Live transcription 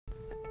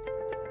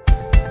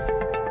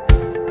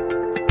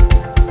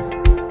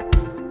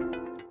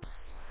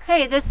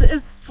Okay, this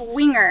is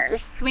Swinger.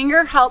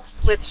 Swinger helps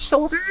with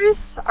shoulders,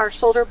 our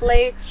shoulder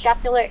blades,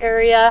 scapular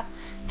area,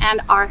 and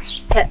our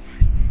hips.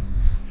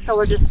 So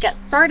we'll just get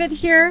started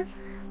here.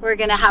 We're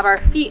going to have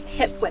our feet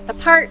hip width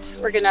apart.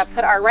 We're going to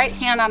put our right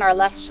hand on our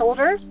left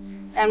shoulder.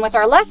 And with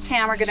our left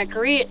hand, we're going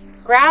to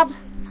grab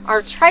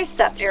our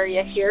tricep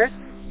area here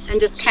and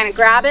just kind of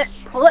grab it,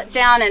 pull it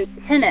down,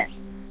 and pin it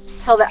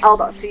till the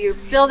elbow. So you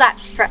feel that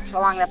stretch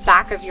along the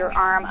back of your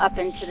arm up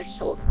into the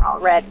shoulder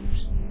already.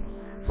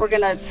 We're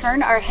going to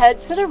turn our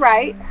head to the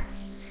right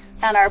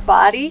and our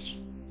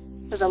body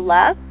to the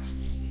left.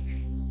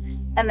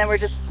 And then we're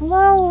just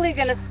slowly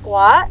going to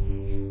squat.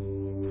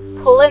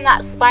 Pull in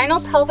that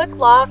spinal pelvic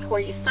lock where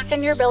you suck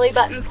in your belly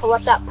button, pull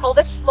up that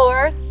pelvic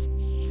floor.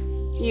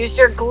 Use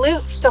your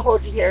glutes to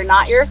hold you here,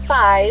 not your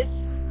thighs.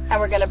 And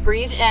we're going to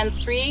breathe in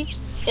 3,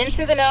 in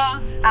through the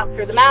nose, out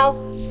through the mouth.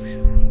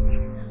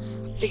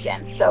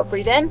 Begin. So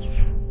breathe in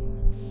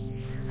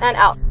and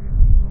out.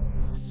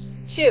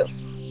 2,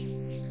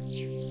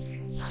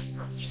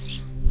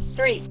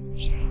 3.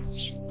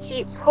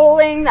 Keep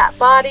pulling that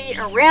body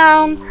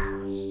around.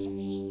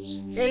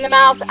 In the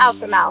mouth, out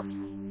the mouth.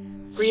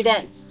 Breathe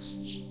in.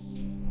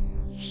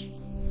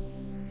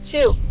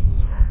 2,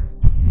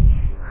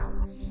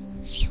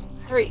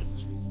 3.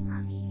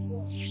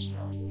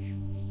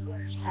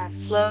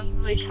 And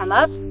slowly come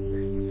up.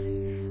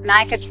 And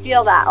I could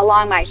feel that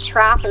along my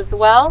trap as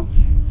well,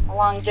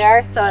 along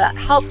there. So that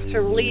helps to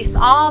release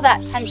all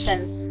that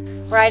tension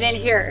right in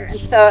here.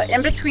 And so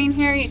in between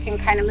here, you can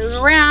kind of move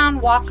around,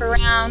 walk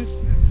around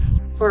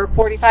for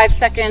 45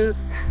 seconds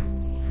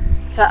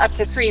to up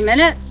to 3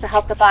 minutes to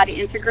help the body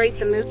integrate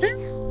the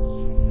movement.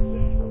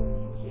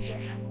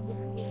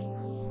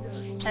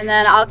 And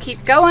then I'll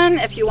keep going.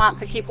 If you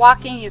want to keep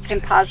walking, you can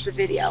pause the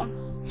video.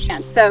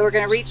 And so we're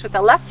going to reach with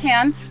the left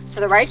hand to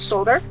the right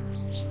shoulder.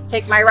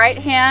 Take my right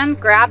hand,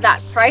 grab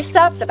that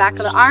tricep, the back of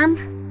the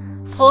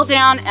arm, pull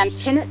down and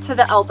pin it to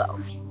the elbow.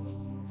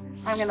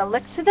 I'm going to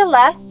look to the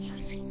left,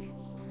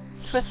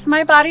 twist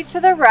my body to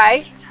the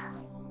right,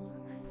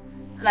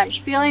 and I'm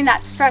feeling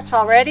that stretch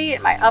already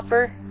in my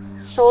upper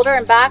shoulder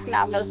and back.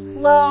 Now I'm going to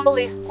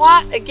slowly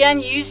squat. Again,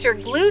 use your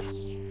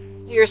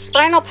glutes, your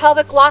spinal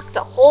pelvic lock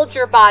to hold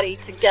your body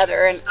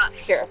together and up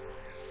here.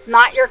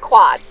 Not your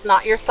quads,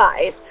 not your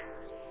thighs.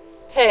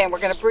 Okay, and we're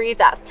going to breathe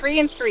that 3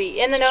 and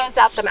 3, in the nose,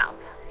 out the mouth.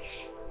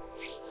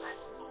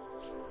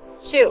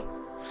 2,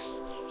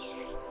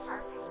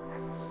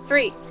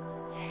 3.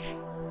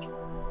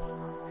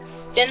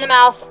 In the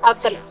mouth,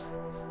 out the mouth.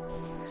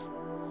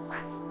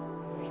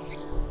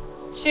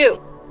 2,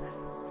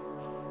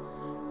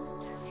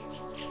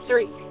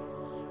 3.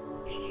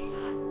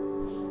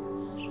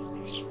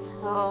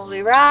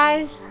 Slowly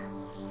rise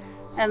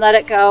and let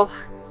it go.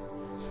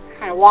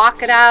 Kind of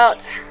walk it out,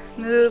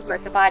 move,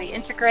 let the body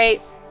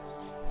integrate.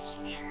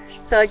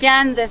 So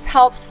again, this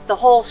helps the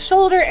whole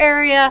shoulder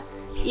area,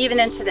 even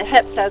into the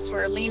hips as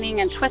we're leaning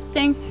and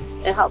twisting.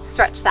 It helps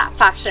stretch that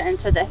fascia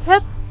into the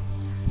hip.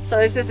 So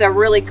this is a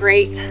really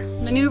great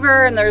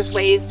maneuver, and there's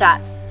ways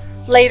that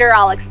later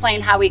I'll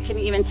explain how we can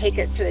even take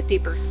it to a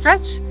deeper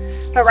stretch.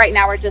 But right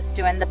now we're just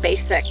doing the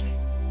basic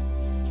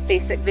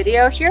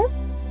video here.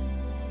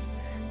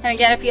 And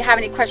again, if you have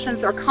any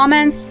questions or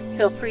comments,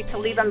 feel free to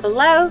leave them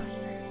below.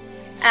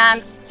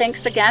 And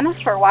thanks again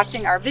for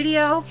watching our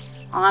video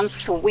on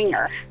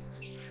Swinger.